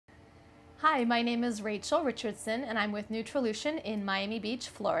Hi, my name is Rachel Richardson and I'm with Nutrilution in Miami Beach,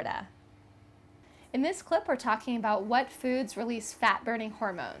 Florida. In this clip, we're talking about what foods release fat-burning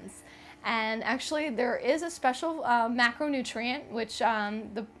hormones. And actually, there is a special macronutrient, which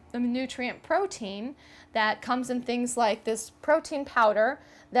the nutrient protein, that comes in things like this protein powder,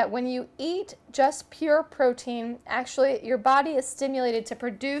 that when you eat just pure protein, actually your body is stimulated to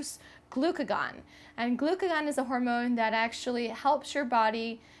produce glucagon. And glucagon is a hormone that actually helps your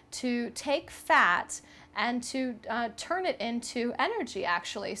body to take fat and to turn it into energy,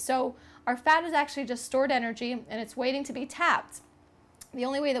 actually. So our fat is actually just stored energy and it's waiting to be tapped. The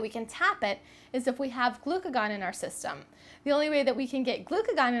only way that we can tap it is if we have glucagon in our system. The only way that we can get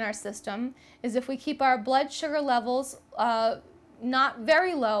glucagon in our system is if we keep our blood sugar levels not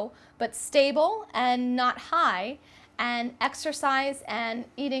very low, but stable and not high, and exercise and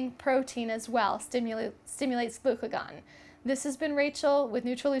eating protein as well stimulates glucagon. This has been Rachel with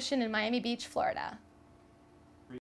Nutrilution in Miami Beach, Florida.